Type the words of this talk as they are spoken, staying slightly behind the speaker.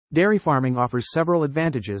Dairy farming offers several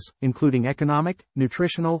advantages, including economic,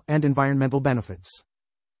 nutritional, and environmental benefits.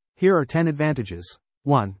 Here are 10 advantages.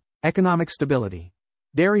 1. Economic stability.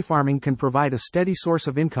 Dairy farming can provide a steady source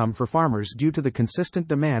of income for farmers due to the consistent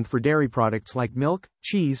demand for dairy products like milk,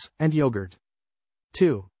 cheese, and yogurt.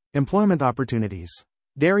 2. Employment opportunities.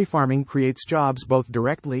 Dairy farming creates jobs both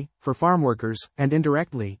directly, for farm workers, and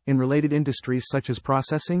indirectly, in related industries such as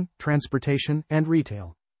processing, transportation, and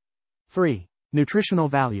retail. 3. Nutritional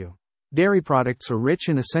value. Dairy products are rich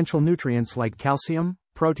in essential nutrients like calcium,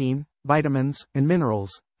 protein, vitamins, and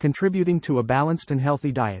minerals, contributing to a balanced and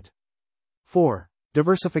healthy diet. 4.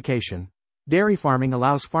 Diversification. Dairy farming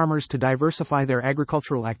allows farmers to diversify their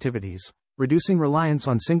agricultural activities, reducing reliance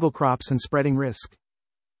on single crops and spreading risk.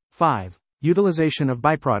 5. Utilization of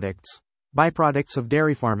byproducts. Byproducts of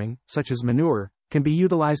dairy farming, such as manure, can be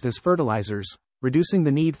utilized as fertilizers, reducing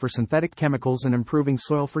the need for synthetic chemicals and improving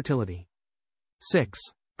soil fertility. 6.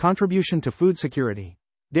 Contribution to food security.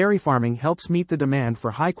 Dairy farming helps meet the demand for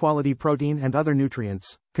high-quality protein and other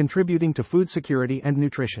nutrients, contributing to food security and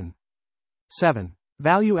nutrition. 7.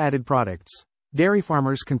 Value-added products. Dairy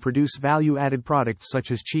farmers can produce value-added products such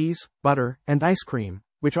as cheese, butter, and ice cream,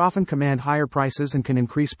 which often command higher prices and can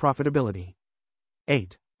increase profitability.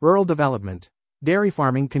 8. Rural development. Dairy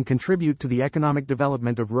farming can contribute to the economic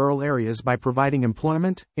development of rural areas by providing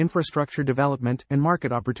employment, infrastructure development, and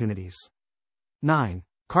market opportunities. 9.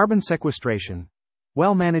 Carbon sequestration.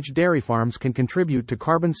 Well-managed dairy farms can contribute to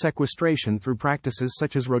carbon sequestration through practices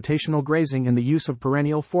such as rotational grazing and the use of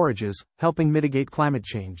perennial forages, helping mitigate climate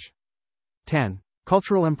change. 10.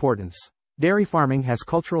 Cultural importance. Dairy farming has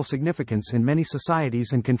cultural significance in many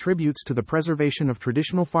societies and contributes to the preservation of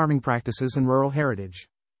traditional farming practices and rural heritage.